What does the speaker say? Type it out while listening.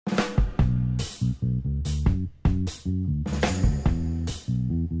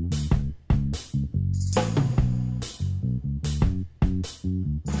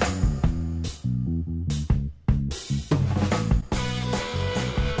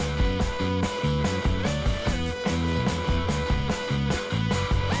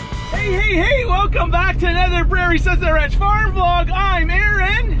Hey, welcome back to another Prairie Sunset Ranch Farm Vlog. I'm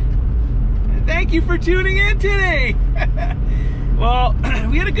Aaron, and thank you for tuning in today. Well,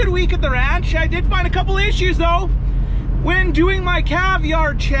 we had a good week at the ranch. I did find a couple issues though. When doing my calf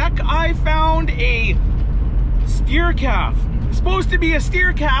yard check, I found a steer calf. It's supposed to be a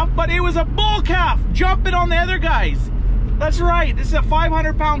steer calf, but it was a bull calf jumping on the other guys. That's right, this is a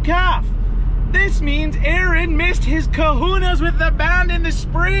 500-pound calf. This means Aaron missed his kahunas with the band in the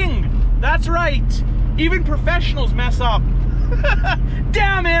spring. That's right. Even professionals mess up.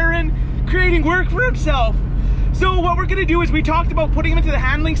 Damn Aaron, creating work for himself. So what we're gonna do is we talked about putting him into the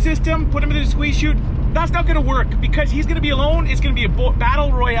handling system, put him into the squeeze chute. That's not gonna work because he's gonna be alone. It's gonna be a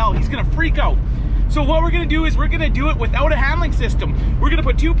battle royale. He's gonna freak out. So what we're gonna do is we're gonna do it without a handling system. We're gonna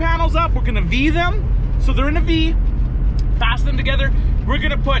put two panels up. We're gonna V them. So they're in a V, fasten them together. We're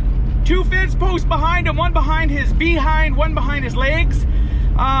gonna put two fence posts behind him, one behind his behind, one behind his legs.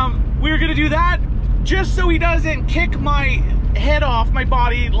 We're gonna do that just so he doesn't kick my head off my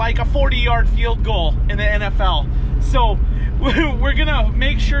body like a 40-yard field goal in the NFL. So we're gonna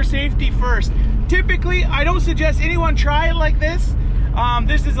make sure safety first. Typically, I don't suggest anyone try it like this.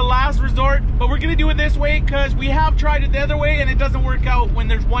 This is a last resort, but we're gonna do it this way because we have tried it the other way and it doesn't work out when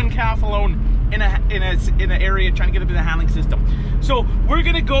there's one calf alone in an area trying to get into the handling system. So we're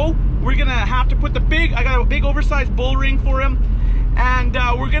gonna have to put I got a big oversized bull ring for him, and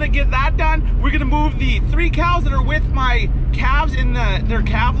we're gonna get that done. We're gonna move the 3 cows that are with my calves in their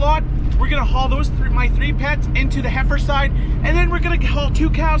calf lot. We're gonna haul my 3 pets into the heifer side, and then we're gonna haul 2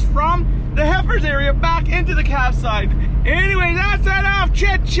 cows from the heifer's area back into the calf side. Anyway, that's enough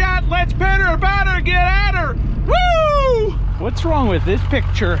chit chat. Let's pitter patter, get at her. Woo! What's wrong with this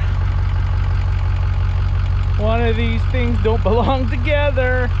picture? One of these things don't belong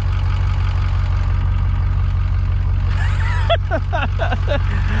together.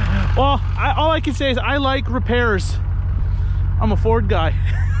 Well, all I can say is I like repairs. I'm a Ford guy.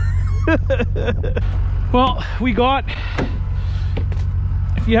 Well, we got,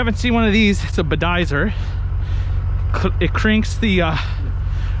 if you haven't seen one of these, it's a bedizer. It cranks the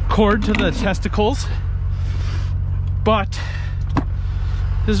cord to the testicles. But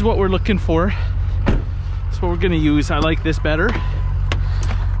this is what we're looking for. What we're gonna use. I like this better.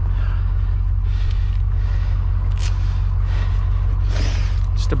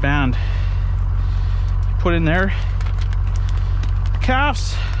 Just a band put in there. The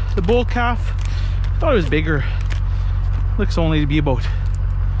calves, the bull calf, I thought it was bigger. Looks only to be about,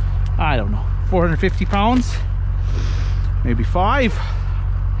 I don't know, 450 pounds, maybe 5.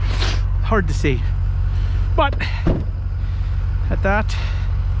 Hard to say, but at that,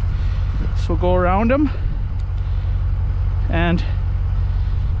 so we'll go around them. And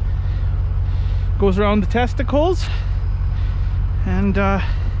goes around the testicles, and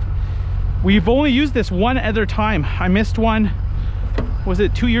we've only used this one other time. I missed one, was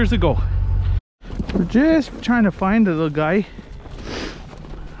it 2 years ago? We're just trying to find the little guy.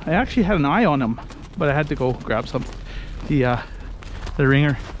 I actually had an eye on him, but I had to go grab some the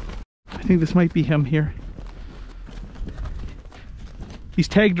ringer. I think this might be him here. He's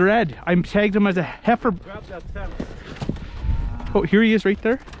tagged red. I tagged him as a heifer. Grab that fence. Oh, here he is right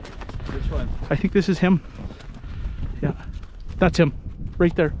there. Which one? I think this is him. Yeah, that's him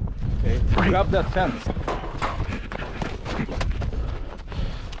right there. Okay, right. Grab that fence.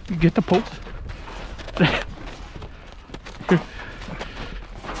 Get the post. Here.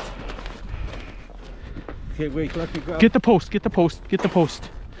 Okay, wait, let me grab. Get the post, get the post, get the post.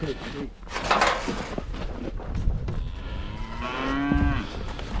 Okay, wait.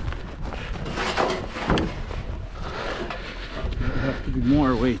 Have to be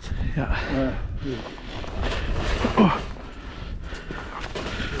more weight. Yeah. You Oh.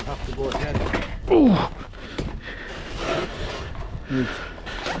 have to go ahead. Oh. Wait.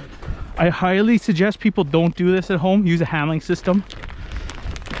 I highly suggest people don't do this at home. Use a handling system.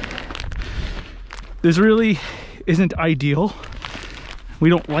 This really isn't ideal.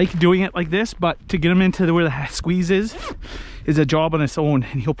 We don't like doing it like this, but to get him into where the squeeze is a job on its own,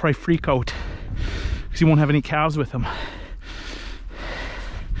 and he'll probably freak out because he won't have any calves with him.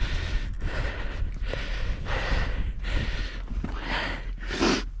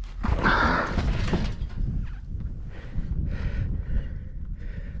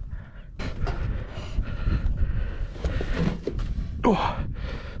 Oh.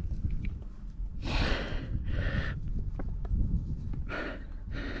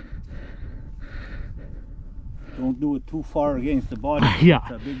 Don't do it too far against the body. Yeah.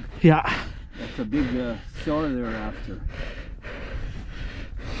 That's a big shore there after.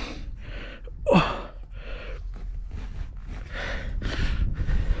 Oh.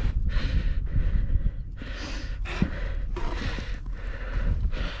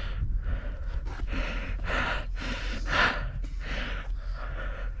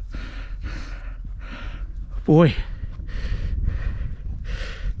 boy.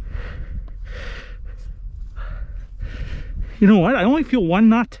 You know what? I only feel one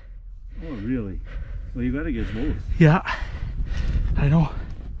nut. Oh, really? Well, you gotta get both. Yeah, I know.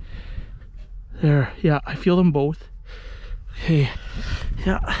 There, yeah, I feel them both. Okay,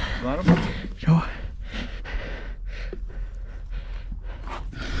 yeah. Got them? No.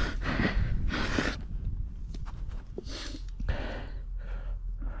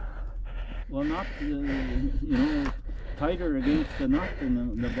 Well, not, you know, tighter against the nut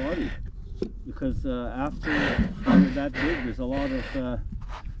than the body. Because after that big, there's a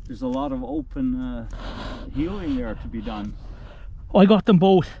lot of open healing there to be done. Oh, I got them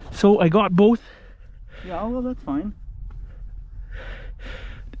both. So I got both. Yeah, well, that's fine.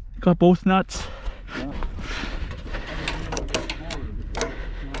 Got both nuts. Yeah.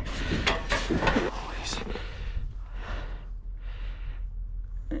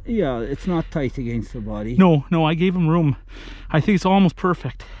 Yeah, it's not tight against the body. No, no, I gave him room. I think it's almost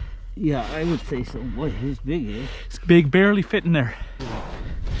perfect. Yeah, I would say so. Boy, he's big, eh? It's big, barely fit in there.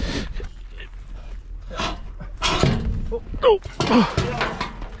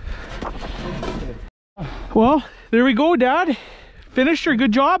 Well, there we go, Dad. Finished her.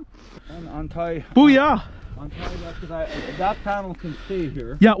 Good job. Untie. Booyah. Untie that, because that panel can stay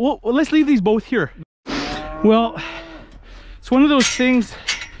here. Yeah, well, let's leave these both here. Well, it's one of those things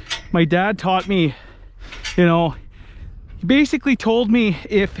my dad taught me, you know. He basically told me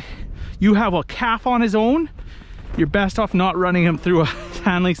if you have a calf on his own, you're best off not running him through a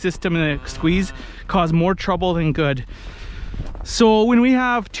handling system and a squeeze, cause more trouble than good. So when we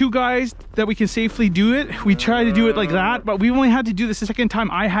have two guys that we can safely do it, we try to do it like that, but we only had to do this the second time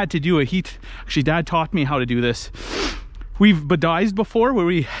I had to do it. Actually, Dad taught me how to do this. We've bedized before where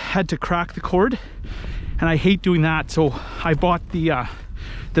we had to crack the cord, and I hate doing that, so I bought the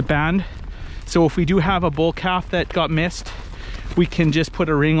band. So if we do have a bull calf that got missed, we can just put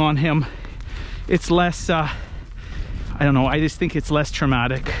a ring on him. It's less, I don't know, I just think it's less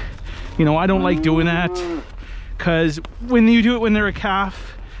traumatic. You know, I don't like doing that, because when you do it when they're a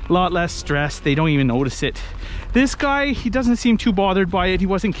calf, a lot less stress, they don't even notice it. This guy, he doesn't seem too bothered by it. He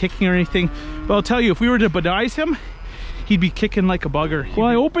wasn't kicking or anything, but I'll tell you, if we were to bedize him, he'd be kicking like a bugger. Well,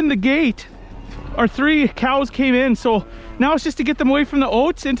 I opened the gate, our 3 cows came in, so now it's just to get them away from the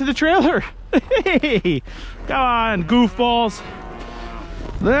oats into the trailer. Hey, come on, goofballs.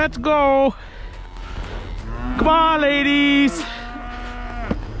 Let's go. Come on, ladies.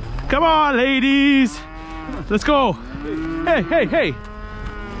 Come on, ladies. Let's go. Hey, hey, hey.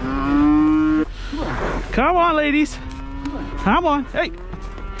 Come on, ladies. Come on. Hey.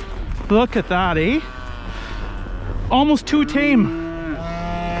 Look at that, eh? Almost too tame.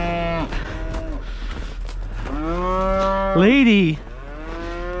 Lady.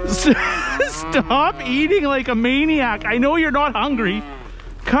 Stop eating like a maniac. I know you're not hungry.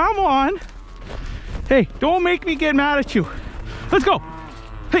 Come on. Hey, don't make me get mad at you. Let's go.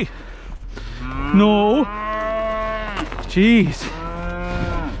 Hey. No. Jeez.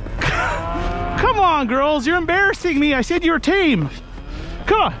 Come on, girls. You're embarrassing me. I said you were tame.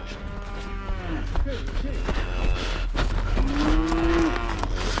 Come on.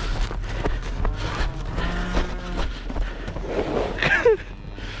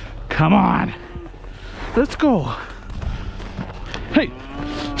 Come on. Let's go. Hey.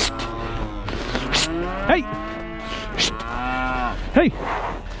 Hey. Hey.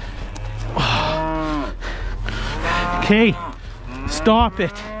 Okay. Stop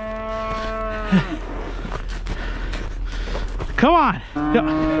it. Come on.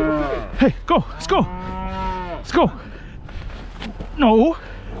 Yeah. Hey, go. Let's go. Let's go. No.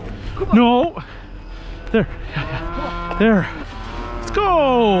 No. There. Yeah, yeah. There. Let's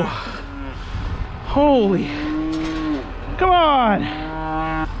go. Holy. Come on.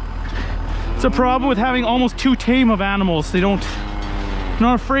 It's a problem with having almost too tame of animals. They don't,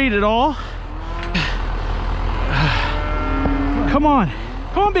 not afraid at all. Come on.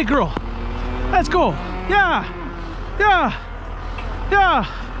 Come on, big girl. Let's go. Yeah. Yeah. Yeah.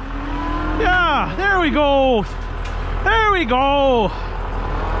 Yeah. There we go. There we go.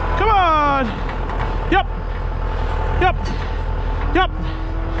 Come on. Yep. Yep. Yep.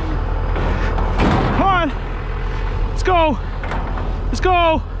 Come on. Let's go. Let's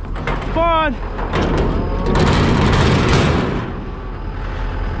go. Come on.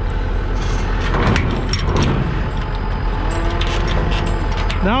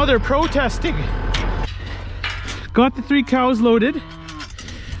 Now they're protesting. Got the 3 cows loaded.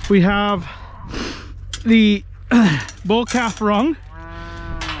 We have the bull calf rung.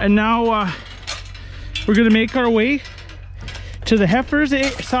 And now we're gonna make our way to the heifer's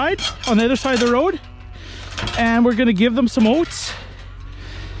side, on the other side of the road. and we're gonna give them some oats,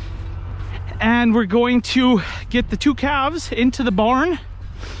 and we're going to get the 2 calves into the barn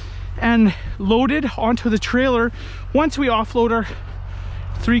and loaded onto the trailer once we offload our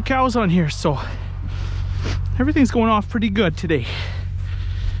 3 cows on here. So everything's going off pretty good today.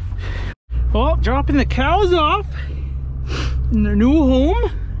 Well, dropping the cows off in their new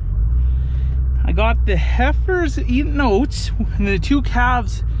home. I got the heifers eating oats and the 2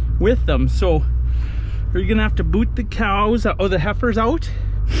 calves with them. So we're gonna have to boot the cows or the heifers out.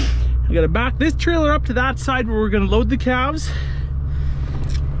 I gotta back this trailer up to that side where we're gonna load the calves.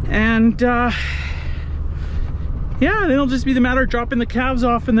 And yeah, then it'll just be the matter of dropping the calves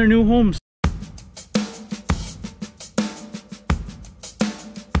off in their new homes.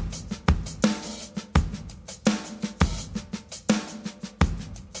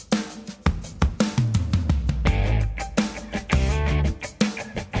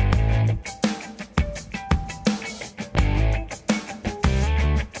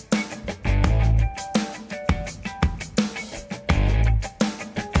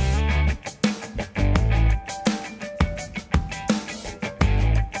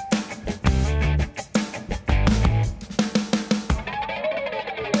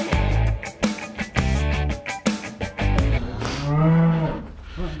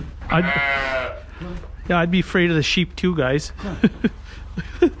 I'd be afraid of the sheep too, guys.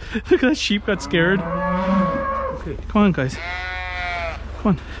 Look at that sheep got scared. Okay, come on, guys.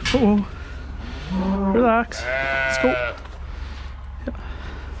 Come on. Whoa. Relax. Let's go. Yeah.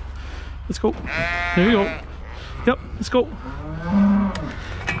 Let's go. There you go. Yep, let's go.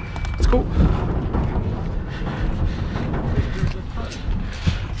 Let's go.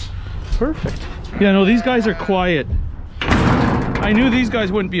 Perfect. Yeah, no, these guys are quiet. I knew these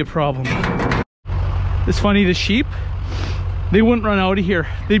guys wouldn't be a problem. It's funny, the sheep, they wouldn't run out of here.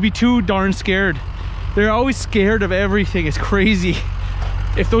 They'd be too darn scared. They're always scared of everything. It's crazy.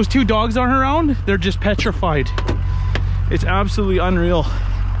 If those 2 dogs aren't around, they're just petrified. It's absolutely unreal.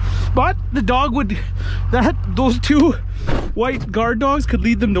 But the dog would, those 2 white guard dogs could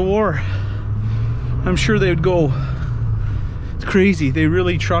lead them to war. I'm sure they would go. It's crazy. They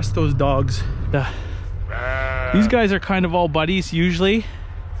really trust those dogs. These guys are kind of all buddies usually.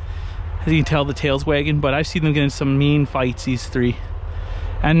 As you can tell, the tail's wagging, but I've seen them get in some mean fights, these 3.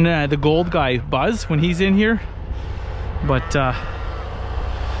 And the gold guy, Buzz, when he's in here. But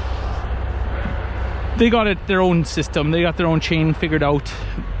they got their own system. They got their own chain figured out.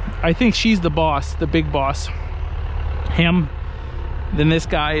 I think she's the boss, the big boss. Him, then this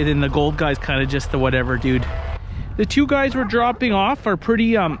guy, then the gold guy's kind of just the whatever dude. The 2 guys we're dropping off are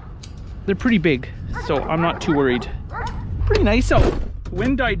pretty, they're pretty big, so I'm not too worried. Pretty nice out. The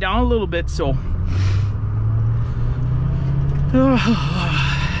wind died down a little bit, so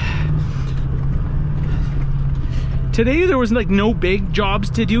today there was like no big jobs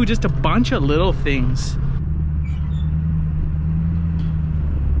to do, just a bunch of little things.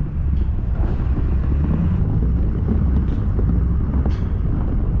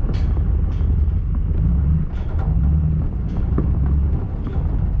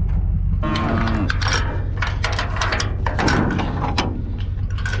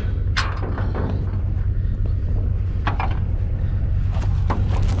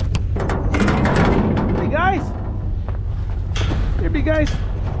 Guys,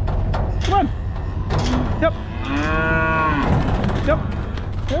 come on. Yep. Yep.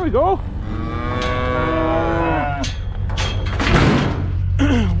 There we go.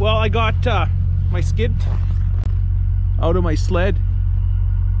 Well, I got my skid out of my sled.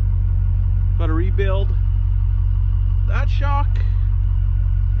 Got to rebuild that shock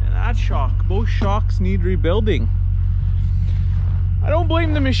and that shock. Both shocks need rebuilding. I don't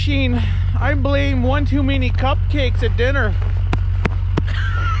blame the machine. I blame one too many cupcakes at dinner.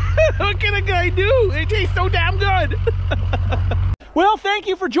 What can a guy do? It tastes so damn good. Well, thank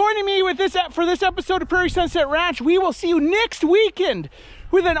you for joining me with for this episode of Prairie Sunset Ranch. We will see you next weekend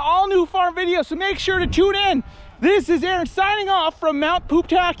with an all-new farm video, so make sure to tune in. This is Aaron signing off from Mount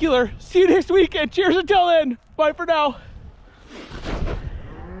Pooptacular. See you next weekend. Cheers until then. Bye for now.